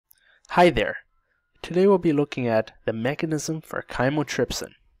Hi there. Today we'll be looking at the mechanism for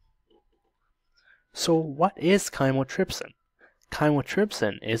chymotrypsin. So what is chymotrypsin?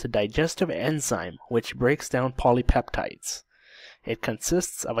 Chymotrypsin is a digestive enzyme which breaks down polypeptides. It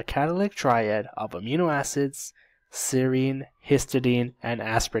consists of a catalytic triad of amino acids, serine, histidine, and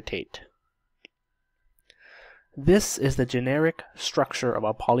aspartate. This is the generic structure of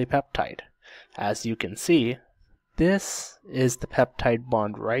a polypeptide. As you can see, this is the peptide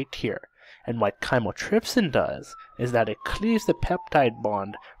bond right here. And what chymotrypsin does is that it cleaves the peptide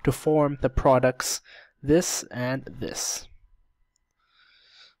bond to form the products this and this.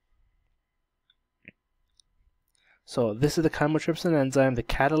 So this is the chymotrypsin enzyme, the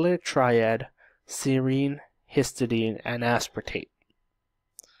catalytic triad, serine, histidine, and aspartate.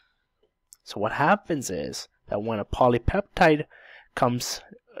 So what happens is that when a polypeptide comes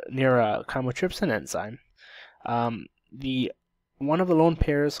near a chymotrypsin enzyme, one of the lone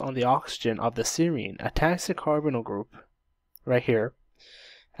pairs on the oxygen of the serine attacks the carbonyl group right here,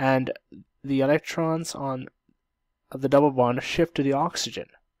 and the electrons on the double bond shift to the oxygen,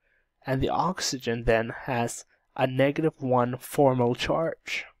 and the oxygen then has a -1 formal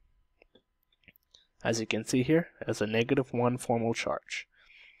charge. As you can see here, it has a -1 formal charge.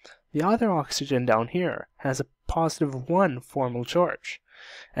 The other oxygen down here has a +1 formal charge,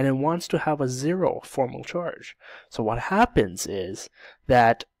 and it wants to have a 0 formal charge. So what happens is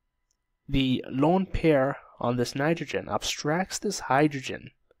that the lone pair on this nitrogen abstracts this hydrogen,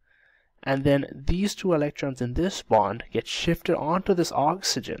 and then these two electrons in this bond get shifted onto this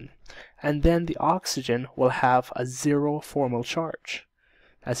oxygen, and then the oxygen will have a 0 formal charge,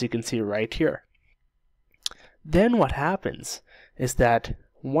 as you can see right here. Then what happens is that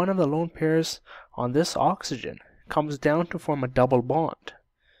one of the lone pairs on this oxygen comes down to form a double bond.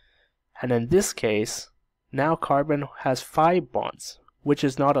 And in this case, now carbon has 5 bonds, which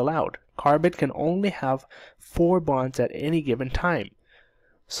is not allowed. Carbon can only have 4 bonds at any given time.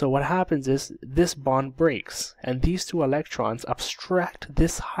 So what happens is this bond breaks, and these two electrons abstract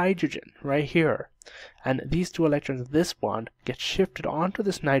this hydrogen right here. And these two electrons of this bond get shifted onto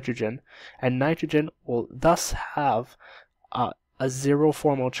this nitrogen, and nitrogen will thus have a 0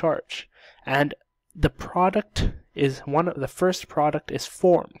 formal charge. And the product is the first product is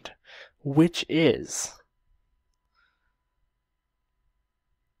formed, which is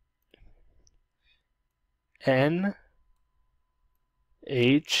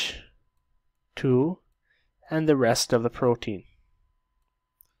NH2 and the rest of the protein.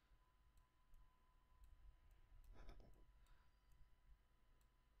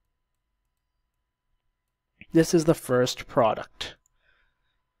 This is the first product.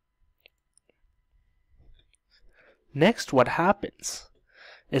 Next, what happens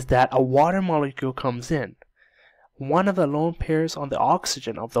is that a water molecule comes in. One of the lone pairs on the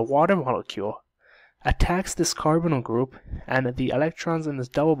oxygen of the water molecule attacks this carbonyl group, and the electrons in this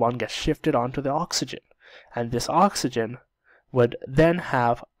double bond get shifted onto the oxygen, and this oxygen would then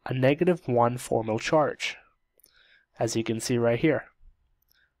have a -1 formal charge, as you can see right here.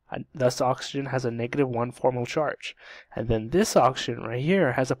 And thus oxygen has a -1 formal charge, and then this oxygen right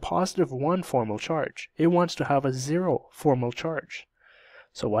here has a +1 formal charge. It wants to have a 0 formal charge.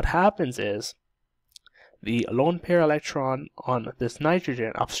 So what happens is the lone pair electron on this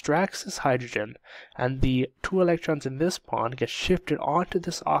nitrogen abstracts this hydrogen, and the 2 electrons in this bond get shifted onto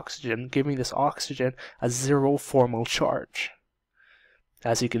this oxygen, giving this oxygen a 0 formal charge.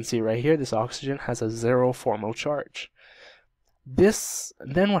 As you can see right here, this oxygen has a 0 formal charge.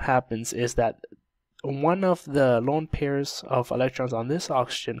 Then what happens is that one of the lone pairs of electrons on this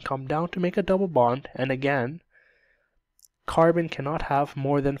oxygen come down to make a double bond, and again, carbon cannot have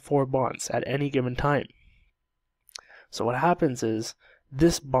more than 4 bonds at any given time. So what happens is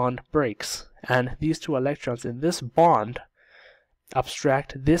this bond breaks, and these 2 electrons in this bond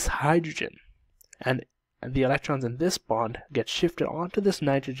abstract this hydrogen, and the electrons in this bond get shifted onto this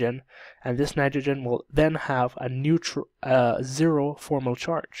nitrogen, and this nitrogen will then have a 0 formal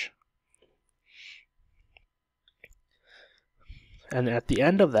charge. And at the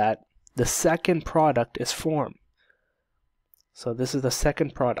end of that, the second product is formed. So this is the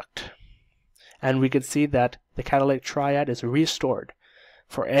second product. And we can see that the catalytic triad is restored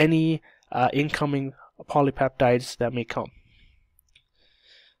for any incoming polypeptides that may come.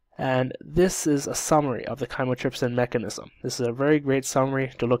 And this is a summary of the chymotrypsin mechanism. This is a very great summary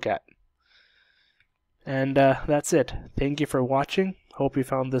to look at. And that's it. Thank you for watching. Hope you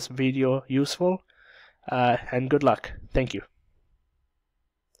found this video useful, and good luck. Thank you.